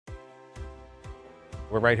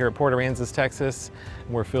We're right here at Port Aransas, Texas.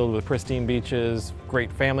 We're filled with pristine beaches,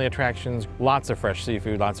 great family attractions, lots of fresh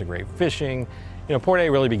seafood, lots of great fishing. You know, Port A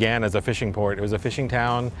really began as a fishing port. It was a fishing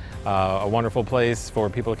town, a wonderful place for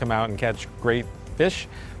people to come out and catch great fish,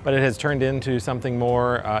 but it has turned into something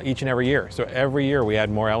more each and every year. So every year we add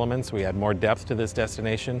more elements, we add more depth to this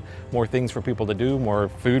destination, more things for people to do, more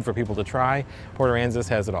food for people to try. Port Aransas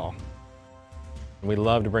has it all. We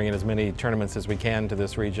love to bring in as many tournaments as we can to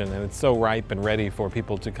this region, and it's so ripe and ready for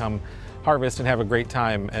people to come harvest and have a great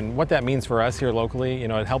time. And what that means for us here locally, you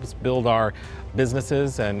know, it helps build our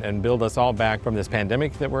businesses and build us all back from this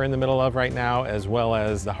pandemic that we're in the middle of right now, as well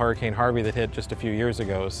as the Hurricane Harvey that hit just a few years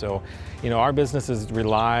ago. So, you know, our businesses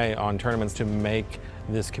rely on tournaments to make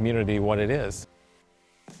this community what it is.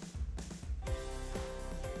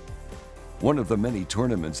 One of the many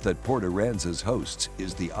tournaments that Port Aransas hosts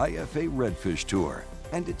is the IFA Redfish Tour,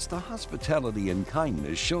 and it's the hospitality and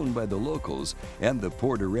kindness shown by the locals and the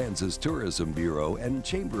Port Aransas Tourism Bureau and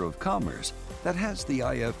Chamber of Commerce that has the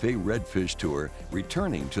IFA Redfish Tour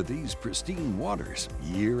returning to these pristine waters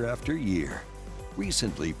year after year.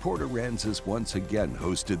 Recently, Port Aransas once again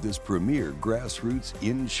hosted this premier grassroots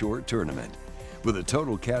inshore tournament, with a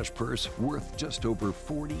total cash purse worth just over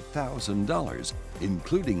 $40,000,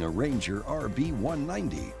 including a Ranger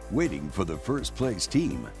RB190 waiting for the first place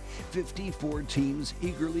team. 54 teams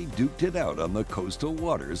eagerly duked it out on the coastal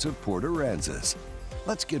waters of Port Aransas.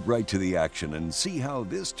 Let's get right to the action and see how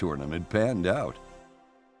this tournament panned out.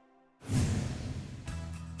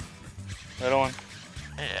 Little one.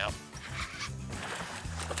 Yeah.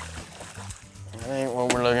 That ain't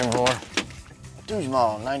what we're looking for. Too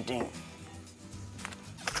small, 19.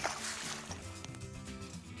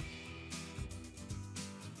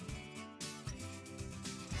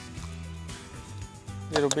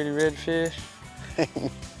 Little bitty redfish.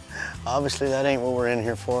 Obviously that ain't what we're in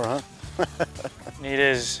here for, huh? Need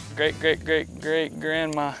his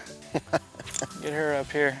great-great-great-great-grandma. Get her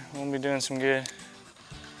up here. We'll be doing some good.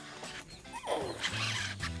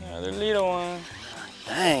 Another little one.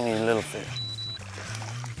 Dang, these little fish.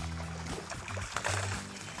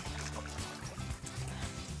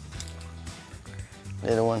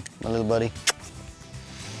 Little one, my little buddy.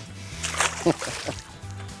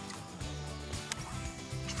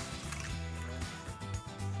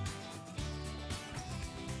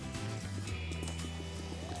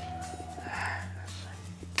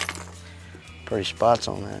 Pretty spots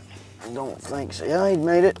on that. I don't think so. Yeah, he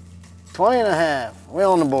made it. 20 and a half. We're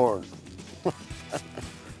on the board.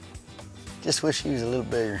 Just wish he was a little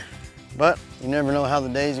bigger. But you never know how the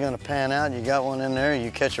day's gonna pan out. You got one in there,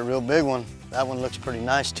 you catch a real big one. That one looks pretty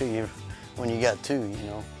nice to you when you got two, you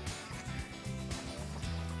know.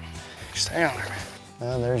 Stay on her.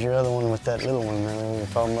 Well, there's your other one with that little one, man, we were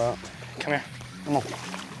talking about. Come here. Come on.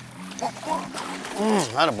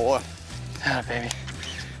 Attaboy. Ah, baby.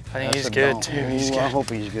 I think he's good too. He's good. I hope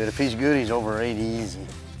he's good. If he's good, he's over 80 easy.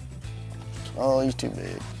 Oh, he's too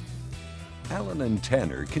big. Alan and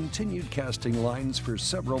Tanner continued casting lines for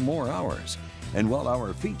several more hours, and while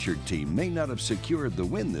our featured team may not have secured the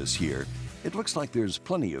win this year, it looks like there's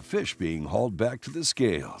plenty of fish being hauled back to the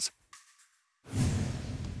scales.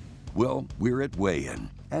 Well, we're at weigh-in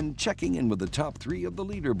and checking in with the top three of the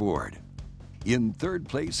leaderboard. In third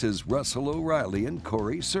place is Russell O'Reilly and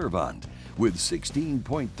Corey Servant with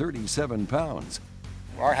 16.37 pounds.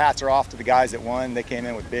 Our hats are off to the guys that won. They came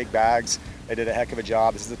in with big bags. They did a heck of a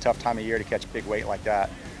job. This is a tough time of year to catch big weight like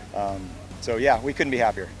that. So yeah, we couldn't be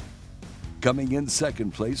happier. Coming in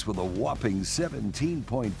second place with a whopping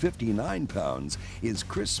 17.59 pounds is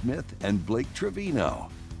Chris Smith and Blake Trevino.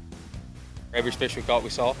 Every fish we caught,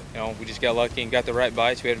 we saw. You know, we just got lucky and got the right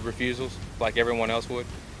bites. We had refusals like everyone else would.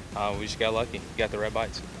 We just got lucky, got the right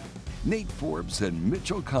bites. Nate Forbes and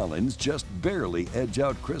Mitchell Collins just barely edge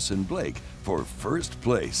out Chris and Blake for first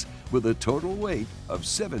place with a total weight of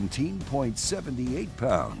 17.78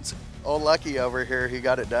 pounds. Old Lucky over here, he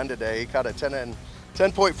got it done today. He caught a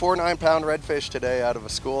 10.49 pound redfish today out of a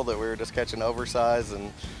school that we were just catching oversized,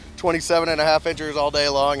 and 27.5 inches all day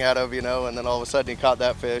long out of, you know, and then all of a sudden he caught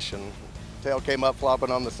that fish and tail came up flopping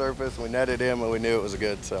on the surface, and we netted him and we knew it was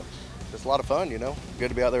good. So just a lot of fun, you know. Good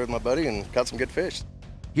to be out there with my buddy and caught some good fish.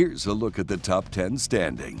 Here's a look at the top 10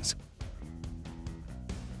 standings.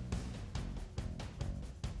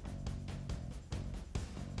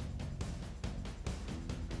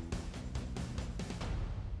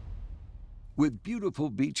 With beautiful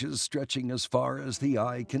beaches stretching as far as the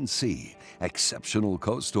eye can see, exceptional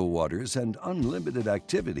coastal waters, and unlimited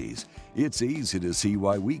activities, it's easy to see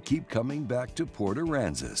why we keep coming back to Port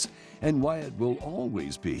Aransas and why it will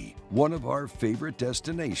always be one of our favorite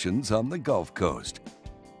destinations on the Gulf Coast.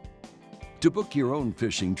 To book your own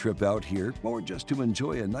fishing trip out here or just to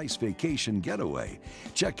enjoy a nice vacation getaway,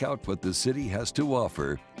 check out what the city has to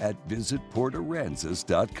offer at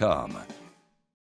visitportaransas.com.